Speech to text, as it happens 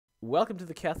Welcome to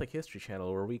the Catholic History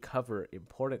Channel, where we cover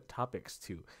important topics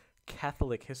to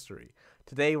Catholic history.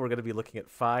 Today, we're going to be looking at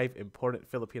 5 important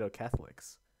Filipino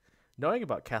Catholics. Knowing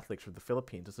about Catholics from the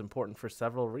Philippines is important for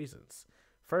several reasons.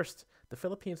 First, the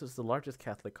Philippines is the largest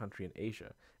Catholic country in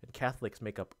Asia, and Catholics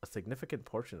make up a significant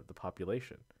portion of the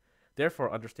population.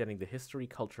 Therefore, understanding the history,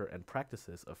 culture, and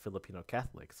practices of Filipino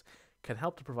Catholics can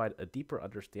help to provide a deeper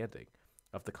understanding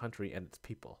of the country and its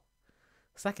people.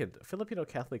 Second, Filipino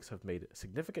Catholics have made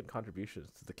significant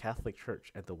contributions to the Catholic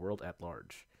Church and the world at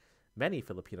large. Many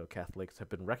Filipino Catholics have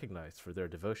been recognized for their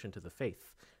devotion to the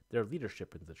faith, their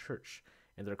leadership in the Church,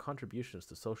 and their contributions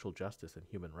to social justice and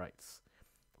human rights.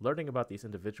 Learning about these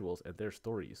individuals and their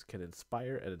stories can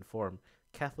inspire and inform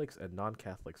Catholics and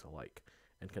non-Catholics alike,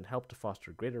 and can help to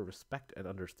foster greater respect and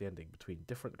understanding between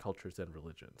different cultures and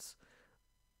religions.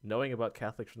 Knowing about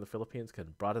Catholics from the Philippines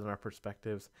can broaden our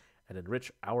perspectives and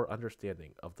enrich our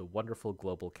understanding of the wonderful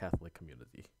global Catholic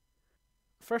community.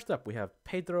 First up, we have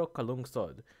Pedro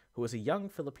Calungsod, who was a young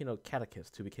Filipino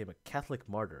catechist who became a Catholic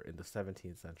martyr in the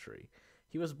 17th century.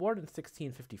 He was born in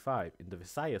 1655 in the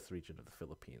Visayas region of the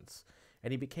Philippines,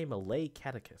 and he became a lay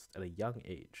catechist at a young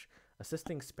age,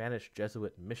 assisting Spanish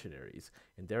Jesuit missionaries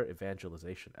in their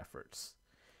evangelization efforts.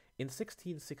 In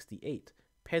 1668,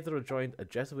 Pedro joined a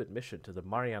Jesuit mission to the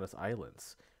Marianas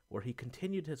Islands, where he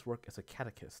continued his work as a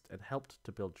catechist and helped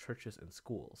to build churches and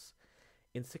schools.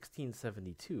 In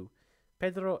 1672,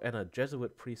 Pedro and a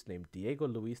Jesuit priest named Diego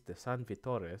Luis de San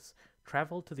Vitores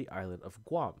traveled to the island of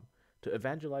Guam to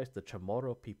evangelize the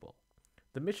Chamorro people.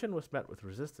 The mission was met with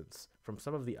resistance from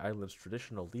some of the island's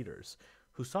traditional leaders,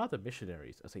 who saw the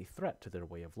missionaries as a threat to their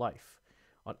way of life.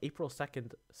 On April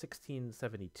 2nd,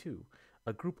 1672,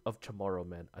 a group of Chamorro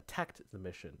men attacked the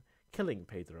mission, killing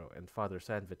Pedro and Father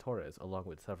San Vitores along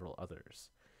with several others.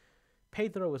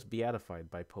 Pedro was beatified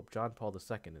by Pope John Paul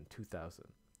II in 2000,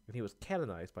 and he was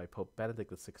canonized by Pope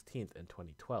Benedict XVI in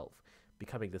 2012,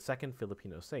 becoming the second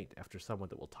Filipino saint after someone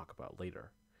that we'll talk about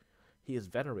later. He is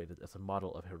venerated as a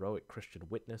model of heroic Christian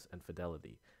witness and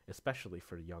fidelity, especially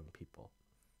for young people.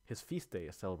 His feast day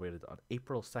is celebrated on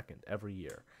April 2nd every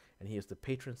year, and he is the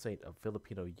patron saint of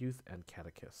Filipino youth and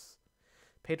catechists.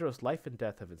 Pedro's life and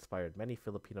death have inspired many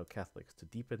Filipino Catholics to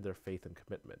deepen their faith and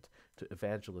commitment to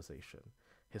evangelization.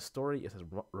 His story is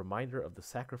a reminder of the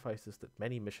sacrifices that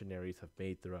many missionaries have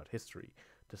made throughout history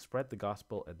to spread the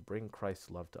gospel and bring Christ's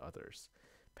love to others.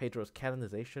 Pedro's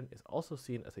canonization is also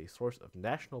seen as a source of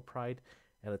national pride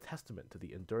and a testament to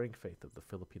the enduring faith of the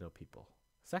Filipino people.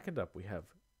 Second up, we have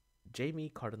Jaime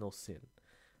Cardinal Sin,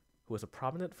 who was a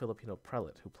prominent Filipino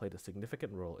prelate who played a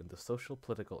significant role in the social,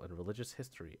 political, and religious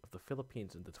history of the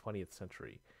Philippines in the 20th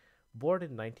century. Born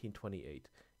in 1928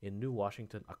 in New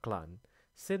Washington, Aklan,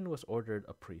 Sin was ordained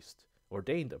a priest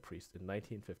in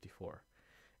 1954,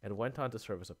 and went on to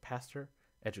serve as a pastor,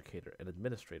 educator, and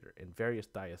administrator in various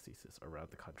dioceses around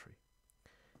the country.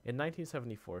 In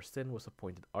 1974, Sin was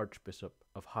appointed Archbishop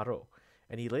of Haro,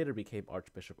 and he later became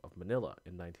Archbishop of Manila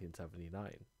in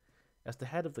 1979. As the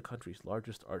head of the country's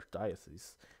largest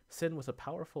archdiocese, Sin was a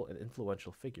powerful and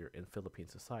influential figure in Philippine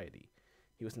society.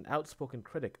 He was an outspoken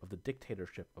critic of the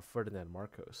dictatorship of Ferdinand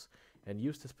Marcos and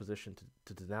used his position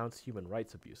to denounce human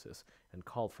rights abuses and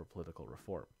called for political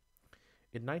reform.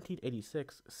 In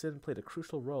 1986, Sin played a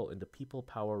crucial role in the People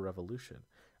Power Revolution,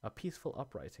 a peaceful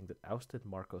uprising that ousted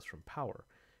Marcos from power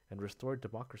and restored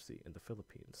democracy in the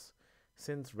Philippines.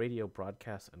 Sin's radio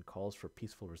broadcasts and calls for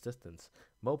peaceful resistance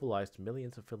mobilized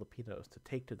millions of Filipinos to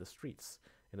take to the streets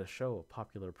in a show of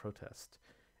popular protest.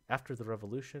 After the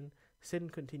revolution, Sin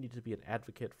continued to be an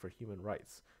advocate for human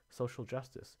rights, social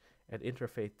justice, and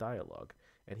interfaith dialogue,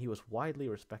 and he was widely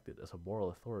respected as a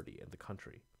moral authority in the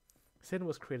country. Sin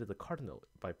was created a cardinal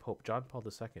by Pope John Paul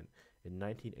II in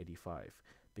 1985,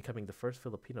 becoming the first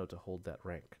Filipino to hold that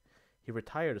rank. He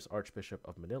retired as Archbishop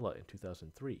of Manila in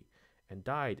 2003, and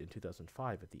died in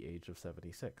 2005 at the age of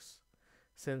 76.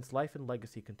 Sin's life and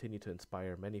legacy continue to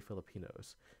inspire many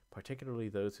Filipinos, particularly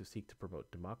those who seek to promote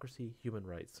democracy, human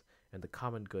rights, and the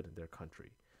common good in their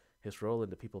country. His role in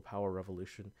the People Power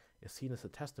Revolution is seen as a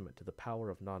testament to the power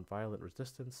of nonviolent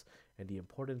resistance and the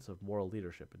importance of moral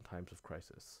leadership in times of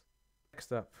crisis.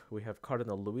 Next up, we have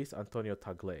Cardinal Luis Antonio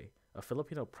Tagle, a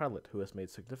Filipino prelate who has made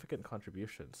significant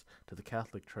contributions to the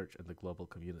Catholic Church and the global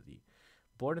community.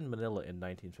 Born in Manila in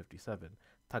 1957,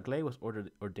 Tagle was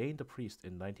ordained a priest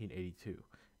in 1982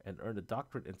 and earned a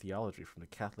doctorate in theology from the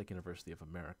Catholic University of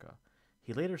America.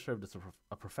 He later served as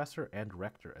a professor and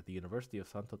rector at the University of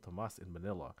Santo Tomas in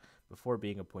Manila before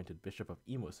being appointed Bishop of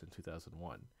Imus in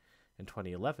 2001. In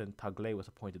 2011, Tagle was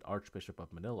appointed Archbishop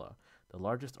of Manila, the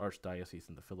largest archdiocese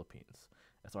in the Philippines.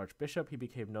 As Archbishop, he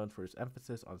became known for his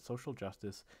emphasis on social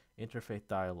justice, interfaith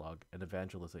dialogue, and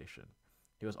evangelization.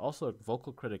 He was also a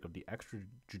vocal critic of the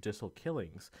extrajudicial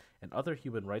killings and other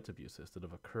human rights abuses that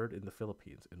have occurred in the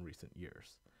Philippines in recent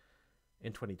years.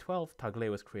 In 2012,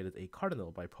 Tagle was created a cardinal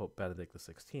by Pope Benedict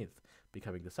XVI,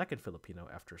 becoming the second Filipino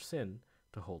after Sin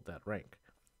to hold that rank.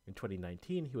 In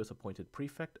 2019, he was appointed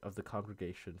prefect of the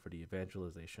Congregation for the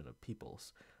Evangelization of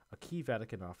Peoples, a key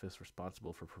Vatican office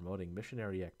responsible for promoting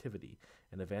missionary activity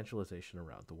and evangelization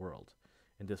around the world.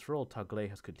 In this role, Tagle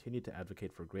has continued to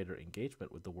advocate for greater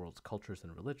engagement with the world's cultures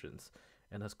and religions,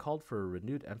 and has called for a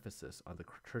renewed emphasis on the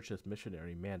Church's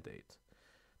missionary mandate.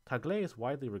 Tagle is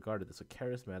widely regarded as a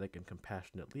charismatic and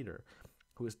compassionate leader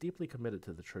who is deeply committed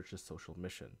to the Church's social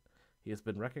mission. He has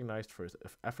been recognized for his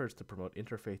efforts to promote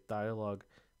interfaith dialogue,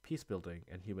 peace-building,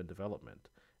 and human development,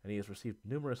 and he has received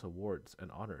numerous awards and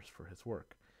honors for his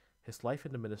work. His life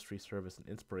in the ministry serves as an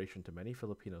inspiration to many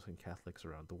Filipinos and Catholics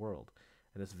around the world,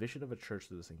 and his vision of a church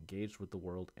that is engaged with the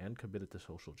world and committed to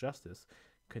social justice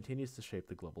continues to shape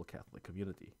the global Catholic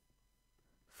community.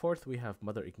 Fourth, we have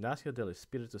Mother Ignacia del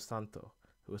Espiritu Santo,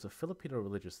 who is a Filipino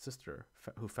religious sister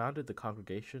who founded the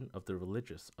Congregation of the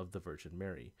Religious of the Virgin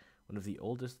Mary, one of the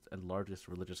oldest and largest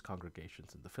religious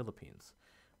congregations in the Philippines.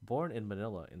 Born in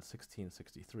Manila in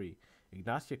 1663,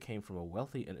 Ignacia came from a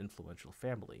wealthy and influential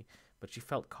family, but she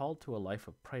felt called to a life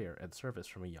of prayer and service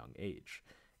from a young age.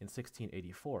 In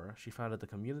 1684, she founded the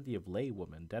community of lay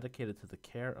women dedicated to the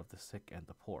care of the sick and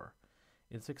the poor.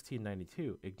 In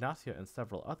 1692, Ignacia and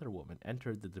several other women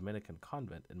entered the Dominican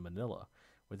convent in Manila,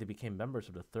 where they became members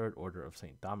of the Third Order of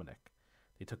St. Dominic.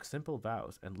 They took simple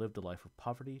vows and lived a life of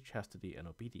poverty, chastity, and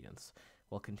obedience,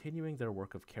 while continuing their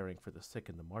work of caring for the sick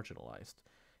and the marginalized.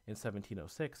 In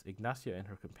 1706, Ignacia and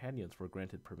her companions were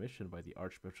granted permission by the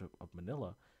Archbishop of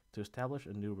Manila to establish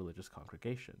a new religious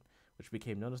congregation, which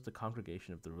became known as the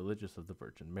Congregation of the Religious of the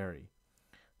Virgin Mary.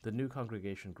 The new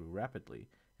congregation grew rapidly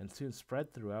and soon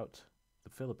spread throughout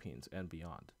the Philippines and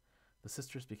beyond. The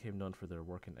sisters became known for their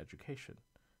work in education,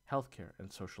 healthcare,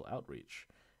 and social outreach,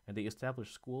 and they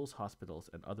established schools,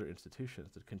 hospitals, and other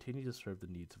institutions that continue to serve the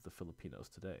needs of the Filipinos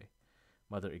today.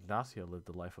 Mother Ignacia lived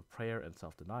a life of prayer and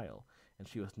self-denial, and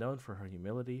she was known for her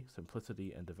humility,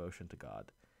 simplicity, and devotion to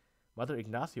God. Mother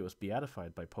Ignacia was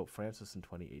beatified by Pope Francis in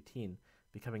 2018,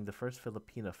 becoming the first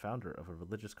Filipina founder of a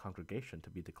religious congregation to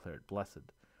be declared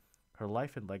blessed. Her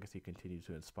life and legacy continue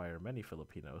to inspire many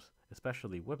Filipinos,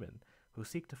 especially women, who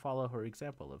seek to follow her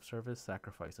example of service,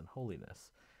 sacrifice, and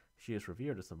holiness. She is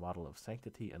revered as a model of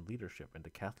sanctity and leadership in the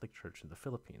Catholic Church in the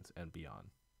Philippines and beyond.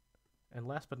 And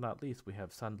last but not least, we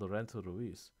have San Lorenzo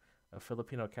Ruiz, a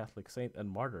Filipino Catholic saint and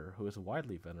martyr who is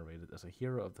widely venerated as a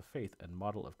hero of the faith and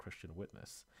model of Christian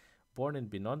witness. Born in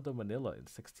Binondo, Manila in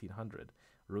 1600,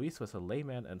 Ruiz was a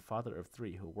layman and father of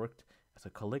three who worked as a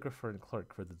calligrapher and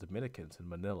clerk for the Dominicans in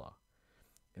Manila.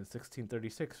 In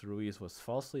 1636, Ruiz was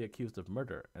falsely accused of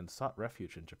murder and sought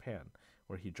refuge in Japan,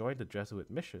 where he joined a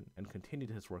Jesuit mission and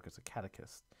continued his work as a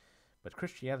catechist. But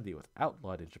Christianity was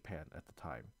outlawed in Japan at the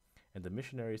time, and the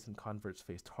missionaries and converts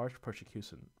faced harsh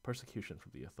persecution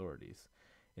from the authorities.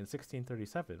 In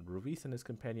 1637, Ruiz and his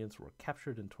companions were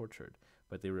captured and tortured,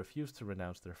 but they refused to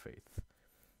renounce their faith.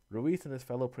 Ruiz and his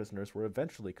fellow prisoners were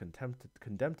eventually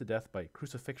condemned to death by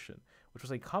crucifixion, which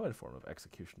was a common form of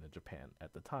execution in Japan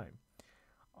at the time.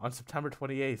 On September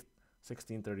 28,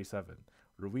 1637,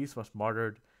 Ruiz was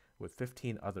martyred with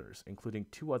 15 others, including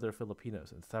 2 other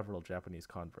Filipinos and several Japanese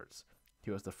converts.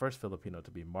 He was the first Filipino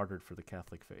to be martyred for the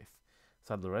Catholic faith.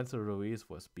 San Lorenzo Ruiz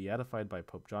was beatified by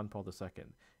Pope John Paul II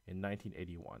in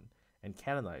 1981 and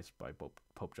canonized by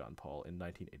Pope John Paul in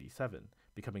 1987,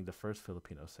 becoming the first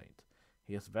Filipino saint.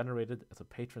 He is venerated as a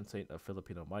patron saint of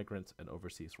Filipino migrants and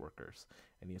overseas workers,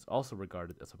 and he is also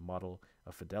regarded as a model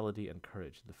of fidelity and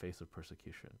courage in the face of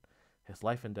persecution. His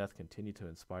life and death continue to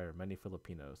inspire many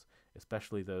Filipinos,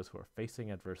 especially those who are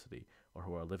facing adversity or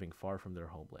who are living far from their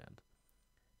homeland.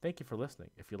 Thank you for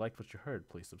listening. If you liked what you heard,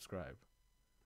 please subscribe.